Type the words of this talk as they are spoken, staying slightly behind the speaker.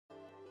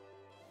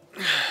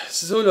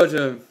So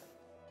Leute,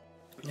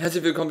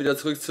 herzlich willkommen wieder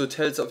zurück zu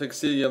Tales of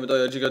Xillia mit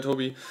euer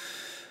GigaTobi.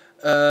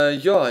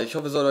 Ja, ich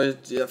hoffe es hat euch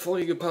der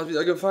vorige Part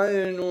wieder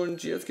gefallen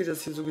und jetzt geht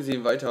das hier so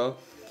gesehen weiter.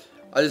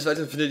 Alles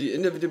weitere findet ihr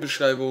in der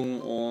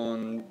Videobeschreibung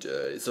und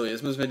so,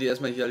 jetzt müssen wir die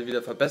erstmal hier alle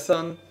wieder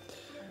verbessern,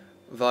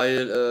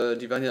 weil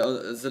die waren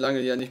ja so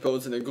lange ja nicht bei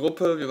uns in der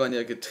Gruppe, wir waren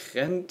ja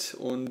getrennt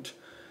und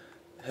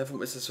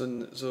warum ist das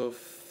so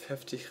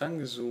heftig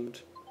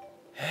rangezoomt?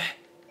 Hä?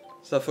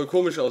 Das sah voll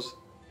komisch aus.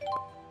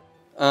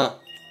 Ah.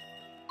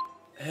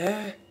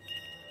 Hä?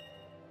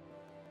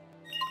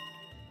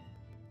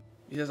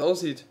 Wie das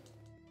aussieht.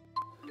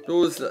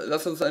 Los,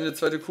 lass uns eine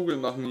zweite Kugel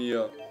machen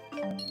hier.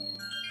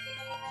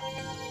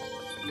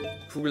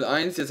 Kugel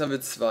 1, jetzt haben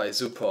wir 2.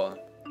 Super.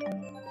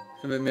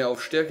 Können wir mehr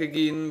auf Stärke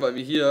gehen, weil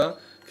wir hier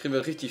kriegen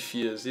wir richtig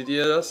viel. Seht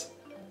ihr das?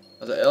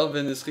 Also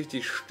Erwin ist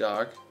richtig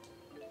stark.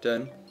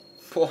 Denn,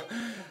 boah,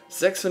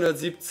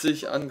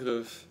 670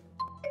 Angriff.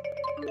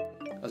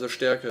 Also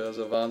Stärke,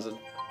 also Wahnsinn.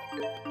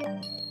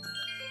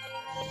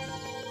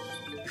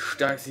 Wie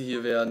stark sie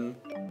hier werden.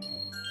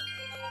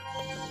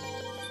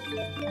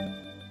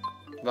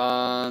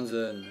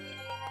 Wahnsinn.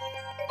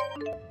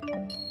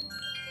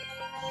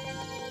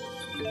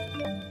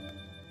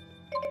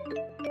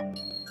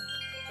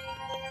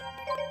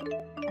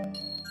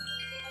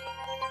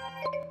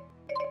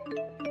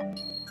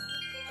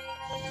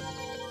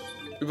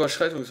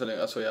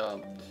 Überschreitungsverlängerung, achso, ja.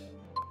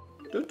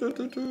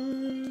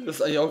 Das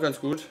ist eigentlich auch ganz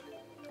gut.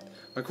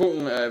 Mal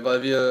gucken,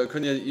 weil wir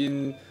können ja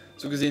ihnen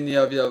so gesehen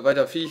ja wieder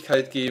weiter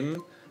Fähigkeit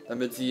geben,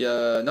 damit sie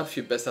noch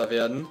viel besser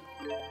werden.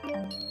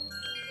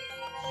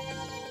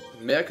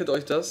 Merket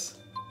euch das.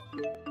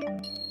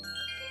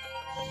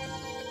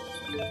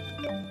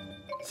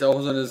 Ist ja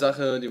auch so eine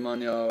Sache, die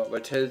man ja bei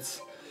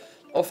Tales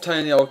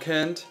aufteilen ja auch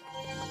kennt.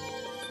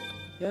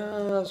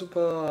 Ja,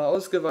 super,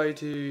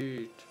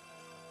 ausgeweitet.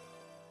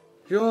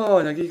 Ja,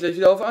 und dann gehe ich gleich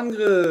wieder auf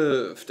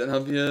Angriff. Dann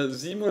haben wir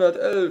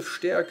 711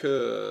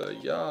 Stärke.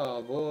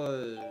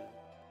 Jawohl.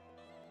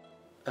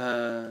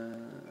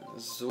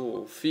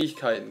 So,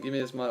 Fähigkeiten. Gehen wir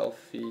jetzt mal auf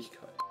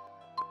Fähigkeiten.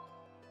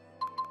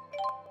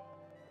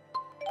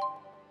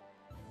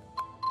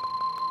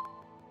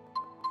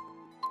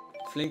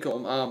 Flinke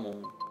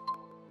Umarmung.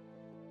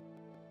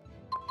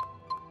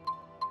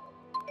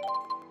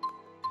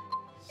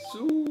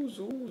 So.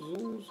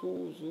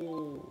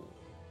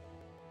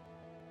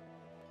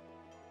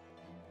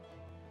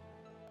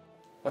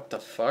 What the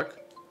fuck?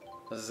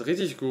 Das ist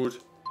richtig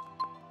gut.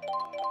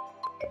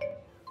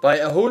 Bei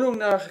Erholung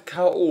nach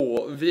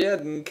K.O.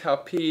 werden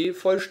KP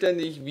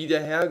vollständig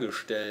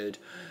wiederhergestellt.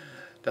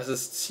 Das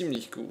ist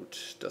ziemlich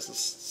gut. Das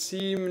ist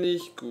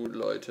ziemlich gut,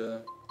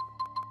 Leute.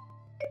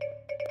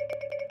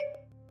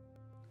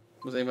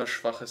 Ich muss irgendwas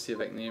Schwaches hier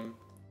wegnehmen.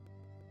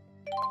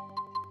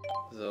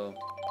 So.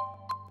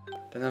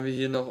 Dann haben wir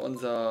hier noch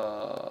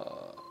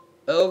unser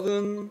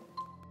Erwin.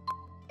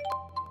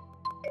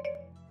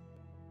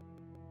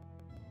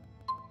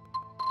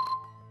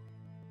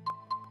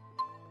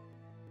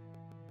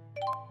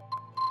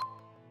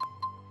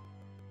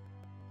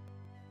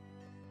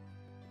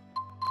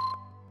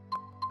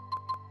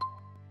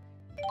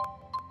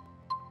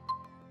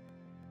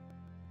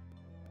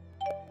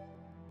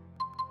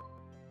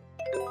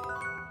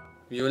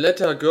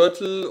 Violetter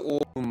Gürtel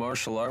und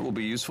Martial art will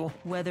be useful.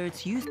 Whether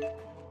it's used.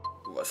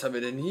 was haben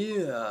wir denn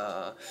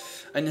hier?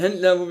 Ein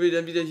Händler, wo wir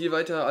dann wieder hier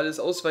weiter alles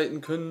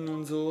ausweiten können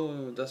und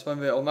so. Das wollen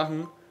wir ja auch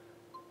machen.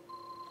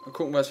 Mal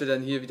gucken, was wir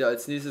dann hier wieder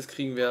als nächstes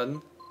kriegen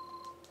werden.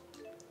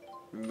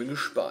 Bin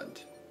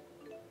gespannt.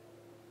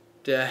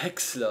 Der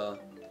Häcksler.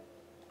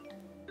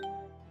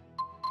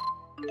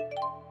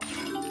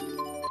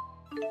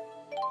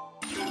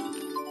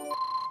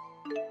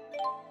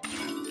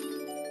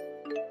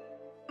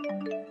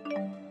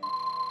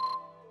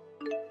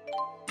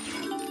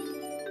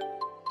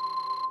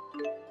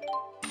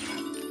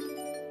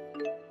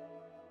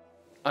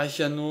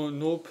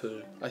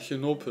 Archenopel.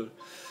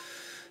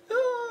 Ja,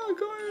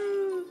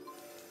 geil.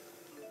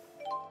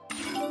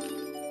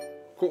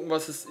 Gucken,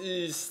 was es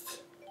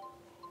ist.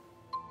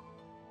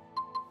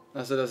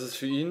 Achso, das ist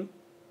für ihn.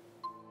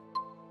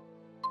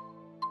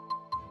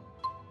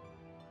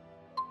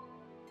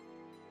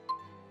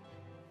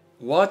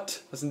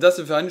 What? Was sind das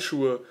denn für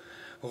Handschuhe?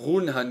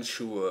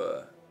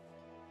 Runenhandschuhe.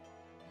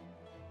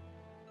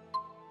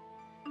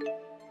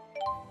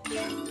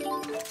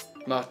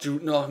 Macht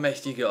Jude noch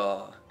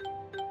mächtiger.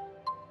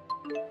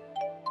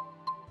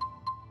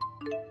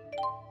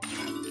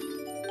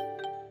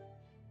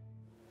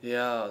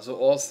 Ja, so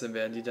awesome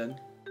werden die dann.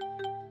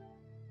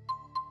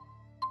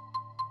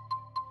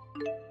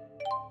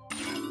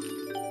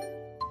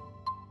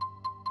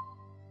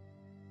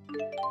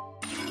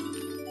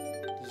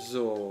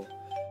 So.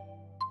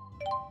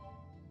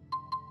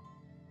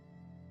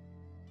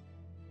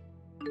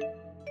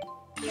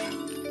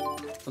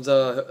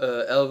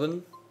 Unser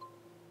Alvin.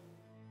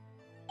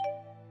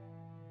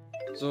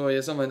 So,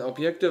 jetzt nochmal in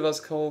Objekte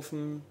was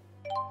kaufen.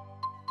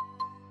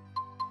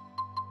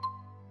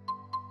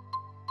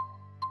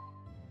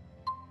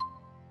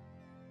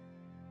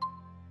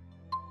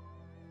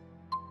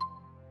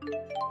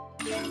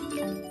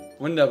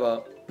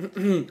 Wunderbar.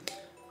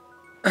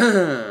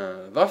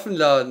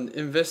 Waffenladen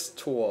im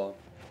Westtor.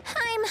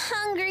 I'm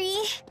hungry.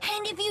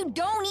 And if you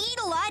don't eat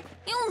a lot,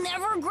 you'll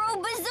never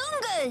grow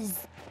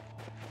bazungas.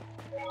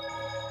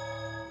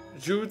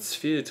 Judes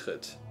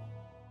Fehltritt.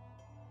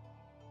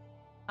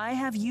 I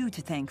have you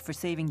to thank for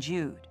saving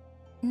Jude.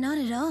 Not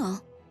at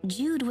all.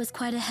 Jude was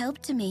quite a help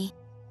to me.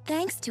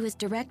 Thanks to his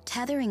direct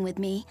tethering with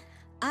me,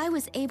 I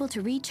was able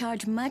to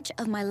recharge much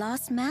of my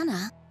lost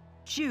mana.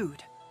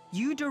 Jude,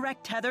 you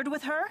direct tethered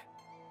with her?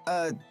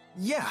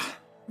 Yeah.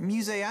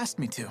 Muse asked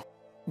me to.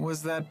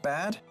 Was that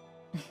bad?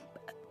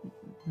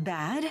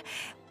 Bad?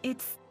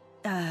 It's,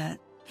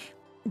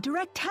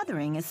 direct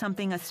tethering is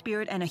something a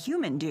spirit and a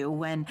human do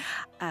when,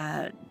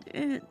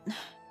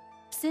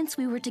 Since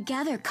we were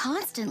together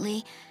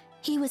constantly,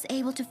 he was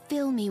able to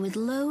fill me with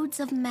loads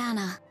of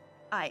mana.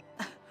 I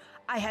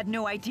had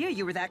no idea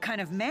you were that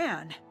kind of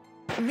man.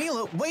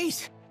 Mila,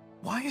 wait!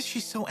 Why is she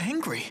so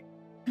angry?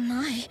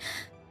 My,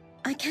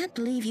 I can't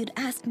believe you'd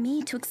ask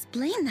me to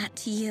explain that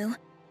to you.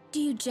 Do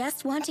you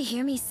just want to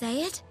hear me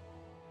say it?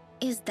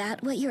 Is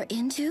that what you're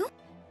into?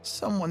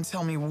 Someone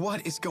tell me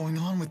what is going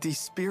on with these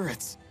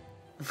spirits.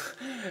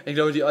 Ich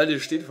glaube, die Alte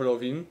steht voll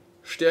auf ihn.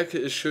 Stärke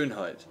ist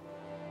Schönheit.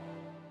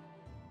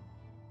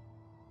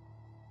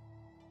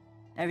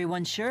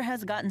 Everyone sure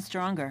has gotten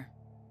stronger.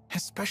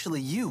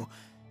 Especially you.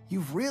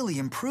 You've really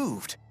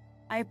improved.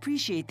 I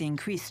appreciate the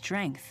increased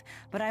strength,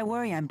 but I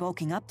worry I'm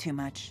bulking up too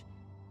much.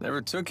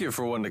 Never took you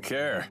for one to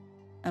care.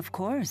 Of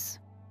course.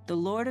 The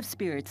Lord of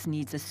Spirits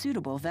needs a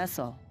suitable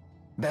vessel.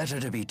 Better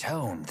to be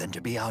toned than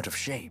to be out of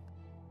shape.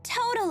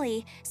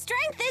 Totally.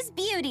 Strength is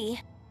beauty.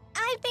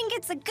 I think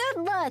it's a good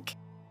look.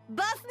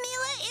 Buff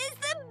Mila is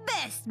the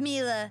best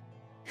Mila.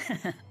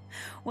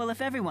 Well,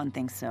 if everyone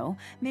thinks so,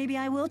 maybe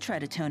I will try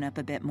to tone up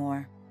a bit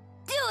more.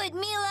 Do it,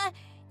 Mila!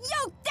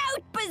 Yoked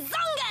out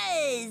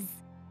bazongas!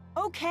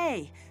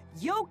 Okay,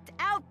 yoked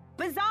out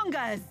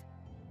bazongas!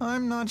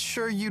 I'm not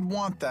sure you'd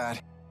want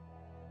that.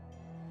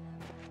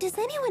 Does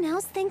anyone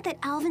else think that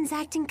Alvin's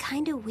acting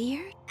kinda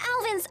weird?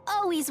 Alvin's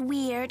always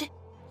weird.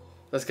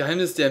 Das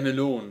Geheimnis der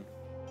Melonen.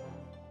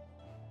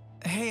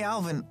 Hey,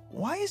 Alvin,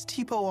 why is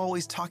Tipo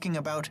always talking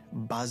about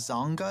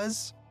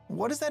bazongas?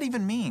 What does that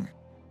even mean?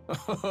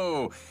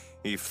 Oh,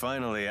 he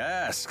finally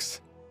asks.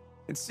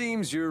 It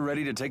seems you're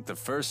ready to take the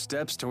first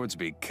steps towards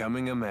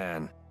becoming a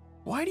man.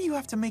 Why do you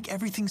have to make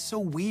everything so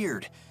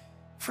weird?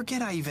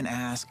 Forget I even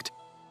asked.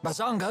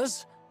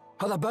 Bazongas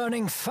are the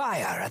burning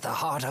fire at the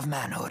heart of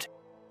manhood.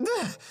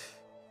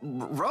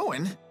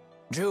 Rowan?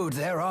 Jude,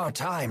 there are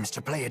times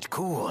to play it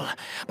cool,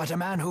 but a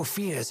man who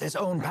fears his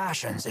own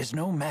passions is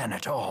no man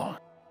at all.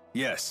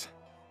 Yes,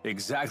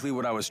 exactly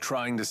what I was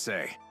trying to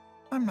say.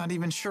 I'm not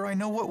even sure I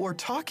know what we're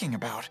talking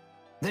about.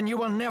 Then you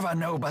will never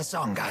know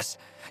bazongas.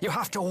 You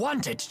have to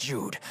want it,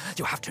 Jude.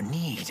 You have to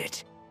need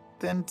it.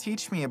 Then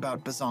teach me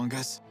about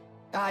bazongas.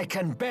 I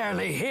can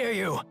barely hear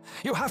you.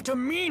 You have to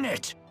mean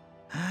it.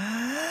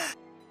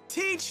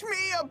 Teach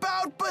me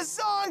about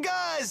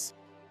bazongas!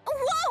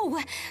 Whoa!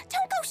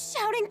 Don't go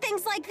shouting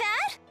things like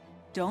that!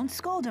 Don't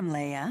scold him,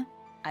 Leia.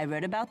 I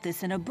read about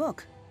this in a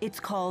book. It's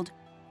called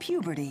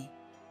Puberty.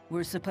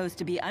 We're supposed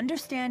to be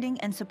understanding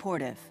and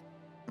supportive.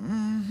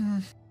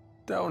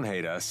 Don't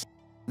hate us.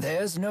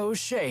 There's no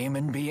shame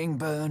in being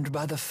burned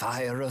by the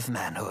fire of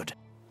manhood.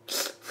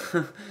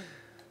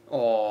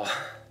 Oh.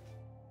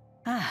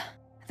 Ah,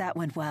 that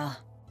went well.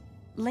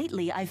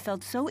 Lately, I've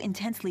felt so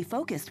intensely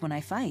focused when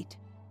I fight.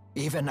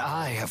 Even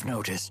I have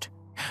noticed.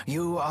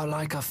 You are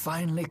like a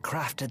finely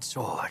crafted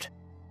sword.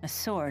 A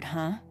sword,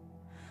 huh?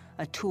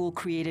 A tool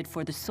created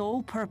for the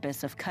sole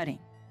purpose of cutting.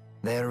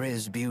 There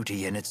is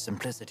beauty in its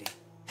simplicity.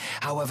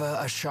 However,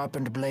 a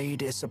sharpened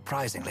blade is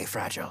surprisingly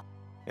fragile.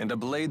 And a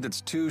blade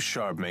that's too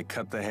sharp may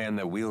cut the hand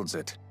that wields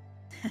it.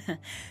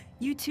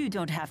 You two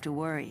don't have to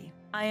worry.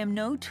 I am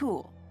no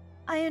tool.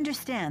 I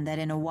understand that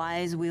in a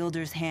wise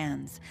wielder's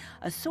hands,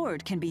 a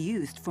sword can be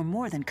used for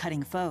more than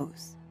cutting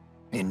foes.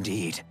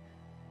 Indeed.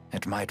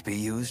 It might be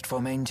used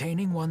for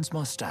maintaining one's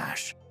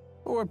mustache.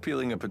 Or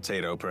peeling a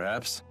potato,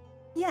 perhaps.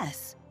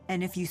 Yes,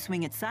 and if you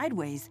swing it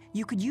sideways,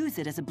 you could use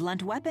it as a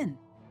blunt weapon.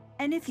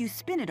 And if you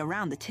spin it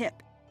around the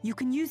tip, you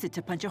can use it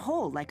to punch a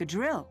hole like a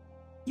drill.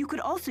 You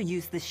could also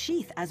use the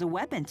sheath as a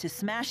weapon to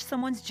smash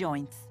someone's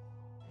joints.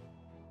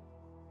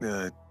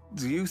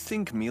 Do you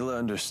think Mila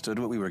understood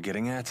what we were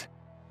getting at?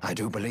 I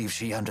do believe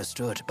she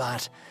understood,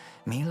 but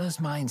Mila's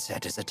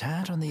mindset is a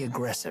tad on the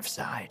aggressive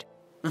side.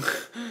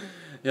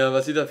 Ja,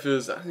 was sie da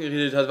für Sachen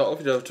geredet hat, war auch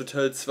wieder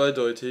total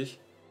zweideutig.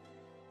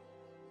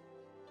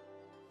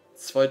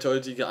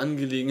 Zweideutige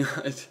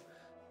Angelegenheit.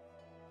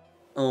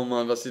 Oh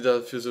Mann, was sie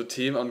da für so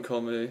Themen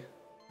ankommen, ey.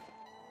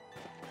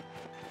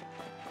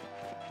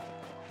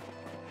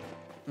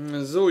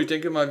 So, ich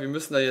denke mal, wir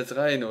müssen da jetzt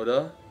rein,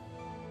 oder?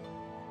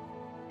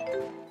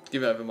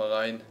 Gehen wir einfach mal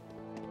rein.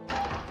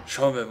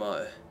 Schauen wir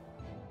mal.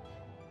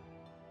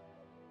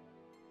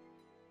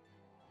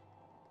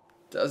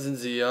 Da sind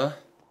sie ja.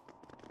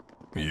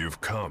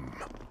 You've come.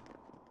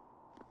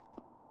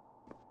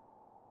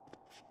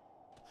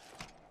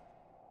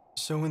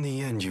 So in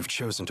the end, you've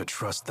chosen to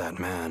trust that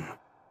man.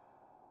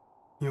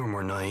 You're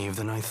more naive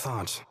than I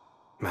thought,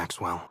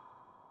 Maxwell.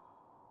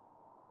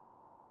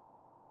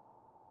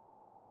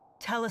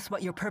 Tell us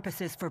what your purpose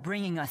is for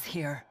bringing us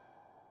here.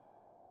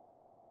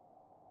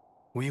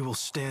 We will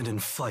stand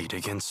and fight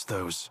against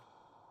those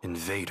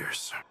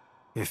invaders.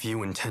 If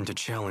you intend to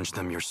challenge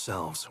them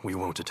yourselves, we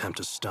won't attempt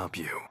to stop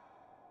you.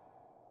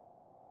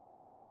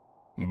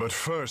 But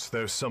first,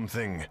 there's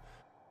something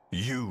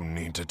you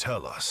need to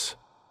tell us.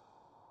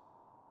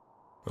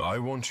 I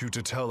want you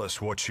to tell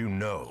us what you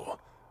know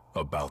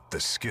about the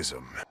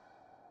schism.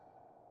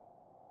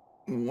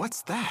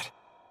 What's that?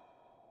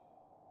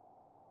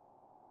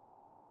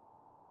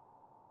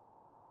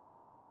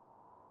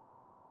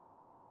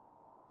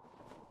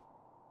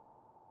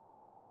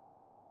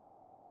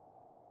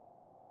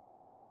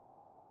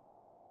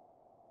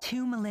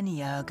 Two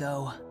millennia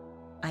ago,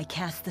 I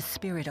cast the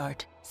spirit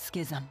art,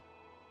 Schism.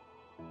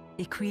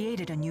 It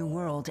created a new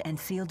world and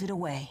sealed it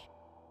away.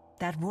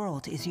 That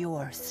world is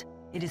yours.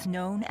 It is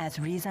known as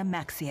Riza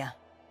Maxia.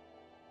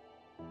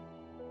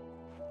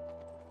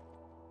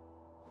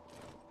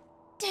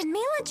 Did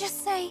Mila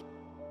just say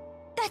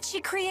that she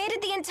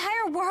created the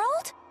entire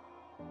world?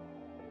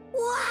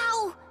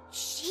 Wow!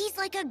 She's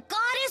like a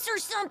goddess or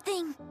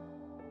something!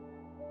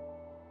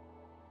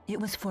 It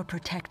was for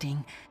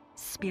protecting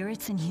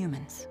spirits and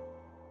humans.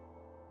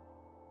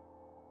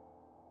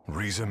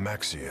 Riza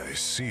Maxia is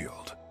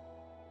sealed.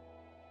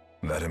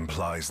 That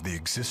implies the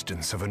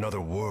existence of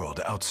another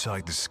world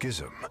outside the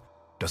schism,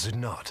 does it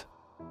not?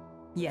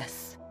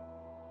 Yes.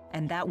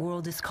 And that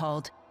world is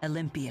called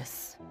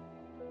Olympius.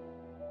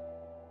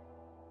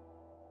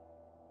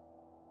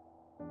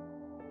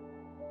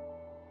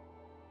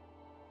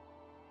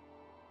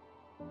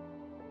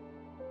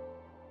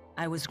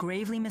 I was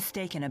gravely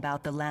mistaken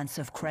about the Lance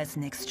of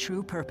Kresnik's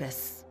true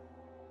purpose.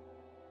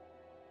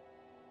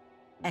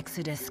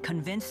 Exodus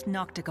convinced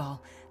Noctigal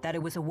that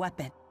it was a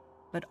weapon,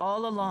 but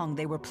all along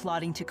they were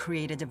plotting to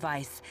create a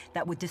device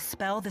that would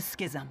dispel the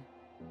schism.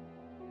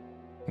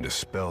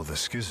 Dispel the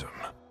schism?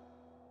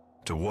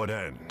 To what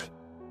end?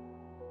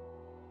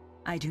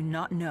 I do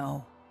not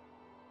know.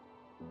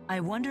 I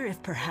wonder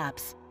if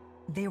perhaps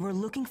they were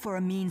looking for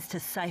a means to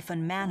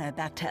siphon mana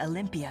back to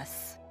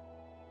Olympius.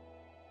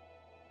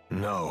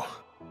 No.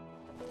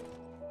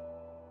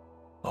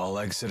 All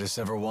Exodus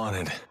ever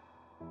wanted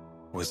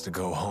was to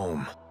go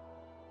home.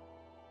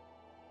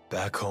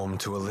 Back home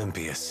to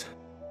Olympius.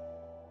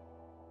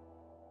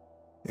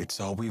 It's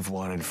all we've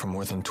wanted for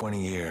more than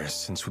 20 years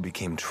since we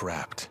became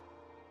trapped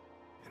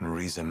in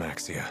Riza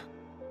Maxia.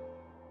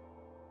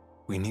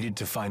 We needed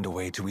to find a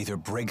way to either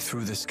break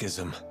through the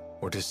schism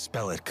or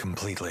dispel it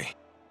completely.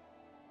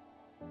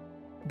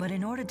 But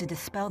in order to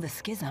dispel the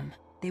schism,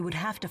 they would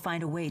have to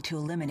find a way to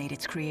eliminate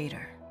its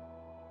creator.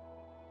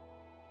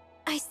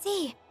 I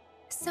see.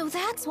 So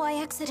that's why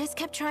Exodus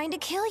kept trying to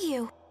kill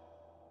you.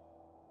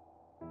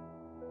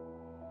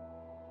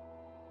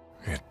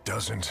 It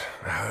doesn't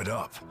add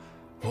up.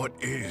 What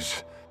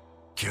is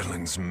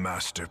Gillen's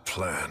master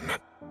plan?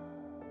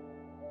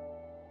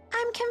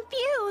 I'm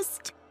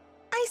confused.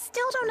 I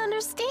still don't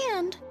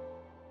understand.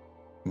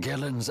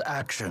 Gillen's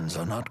actions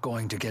are not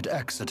going to get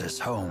Exodus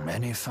home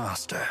any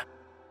faster.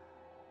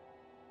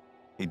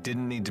 He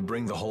didn't need to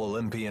bring the whole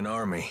Olympian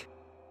army.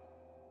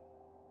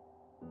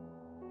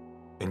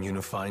 In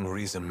unifying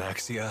Riza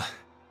Maxia,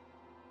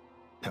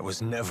 that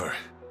was never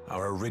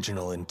our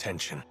original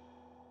intention.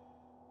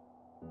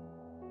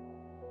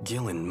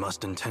 Gillen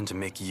must intend to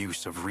make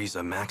use of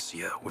Riza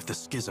Maxia with the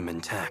schism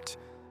intact.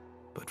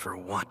 But for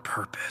what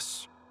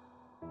purpose?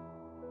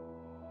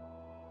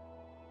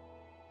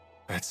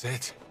 That's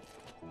it.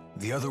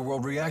 The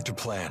Otherworld reactor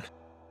plan.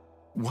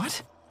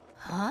 What?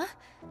 Huh?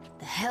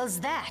 The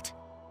hell's that?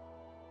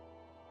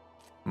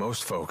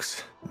 Most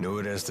folks knew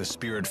it as the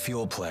Spirit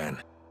Fuel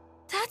Plan.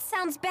 That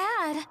sounds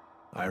bad.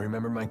 I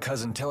remember my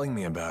cousin telling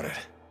me about it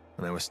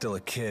when I was still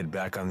a kid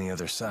back on the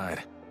other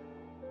side.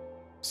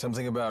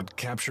 Something about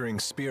capturing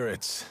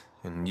spirits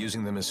and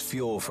using them as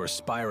fuel for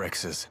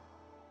Spyrexes.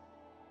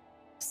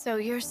 So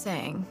you're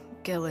saying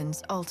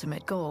Gillen's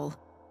ultimate goal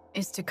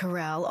is to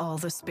corral all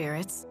the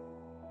spirits?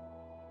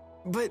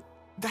 But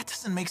that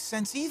doesn't make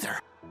sense either.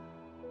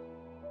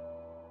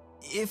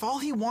 If all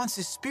he wants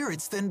is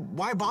spirits, then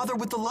why bother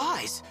with the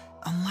lies?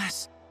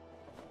 Unless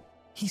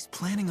he's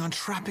planning on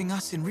trapping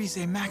us in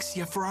Riza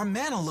Maxia for our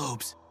mana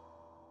lobes.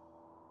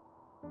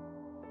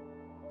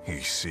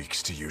 He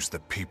seeks to use the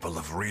people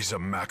of Riza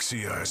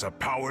Maxia as a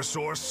power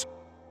source?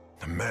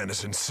 The man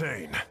is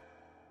insane.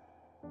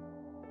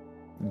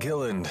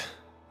 Gillen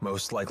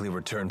most likely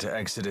returned to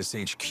Exodus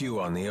HQ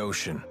on the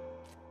ocean.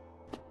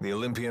 The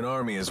Olympian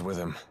army is with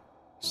him,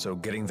 so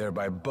getting there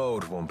by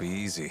boat won't be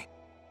easy.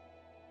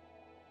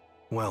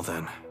 Well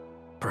then,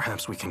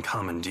 perhaps we can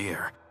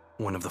commandeer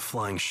one of the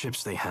flying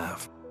ships they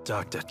have,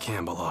 docked at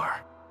Cambalar.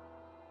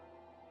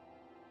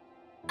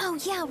 Oh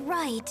yeah,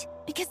 right.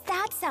 Because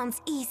that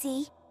sounds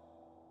easy.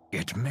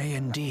 It may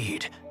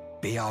indeed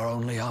be our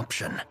only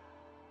option.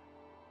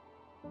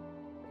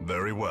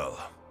 Very well.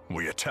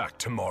 We attack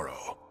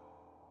tomorrow.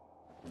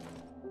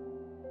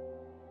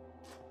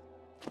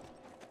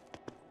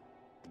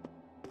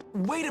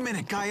 Wait a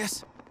minute,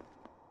 Gaius.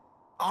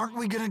 Aren't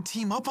we gonna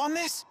team up on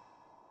this?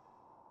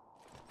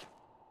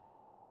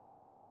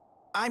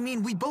 I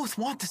mean, we both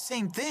want the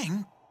same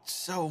thing,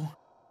 so...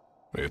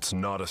 It's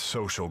not a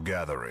social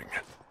gathering.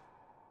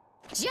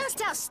 Just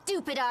how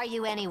stupid are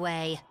you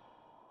anyway?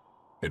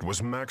 It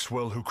was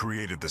Maxwell who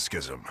created the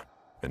schism,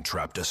 and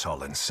trapped us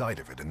all inside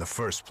of it in the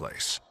first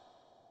place.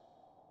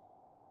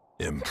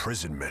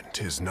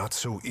 Imprisonment is not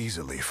so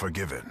easily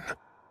forgiven.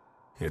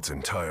 It's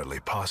entirely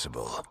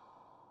possible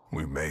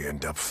we may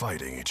end up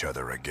fighting each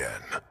other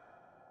again.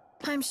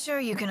 I'm sure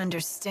you can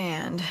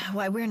understand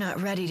why we're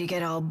not ready to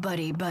get all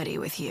buddy-buddy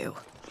with you.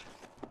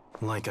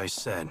 Like I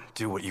said,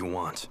 do what you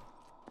want.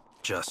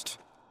 Just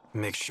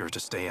make sure to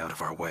stay out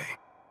of our way.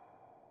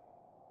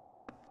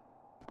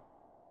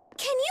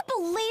 Can you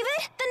believe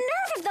it? The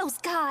nerve of those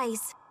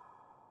guys!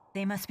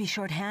 They must be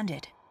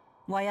short-handed.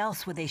 Why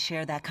else would they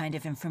share that kind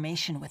of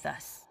information with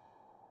us?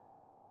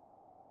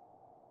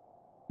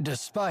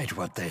 Despite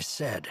what they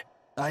said,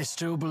 I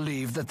still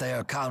believe that they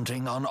are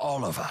counting on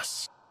all of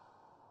us.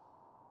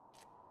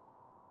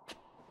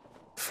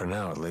 For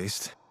now, at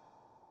least.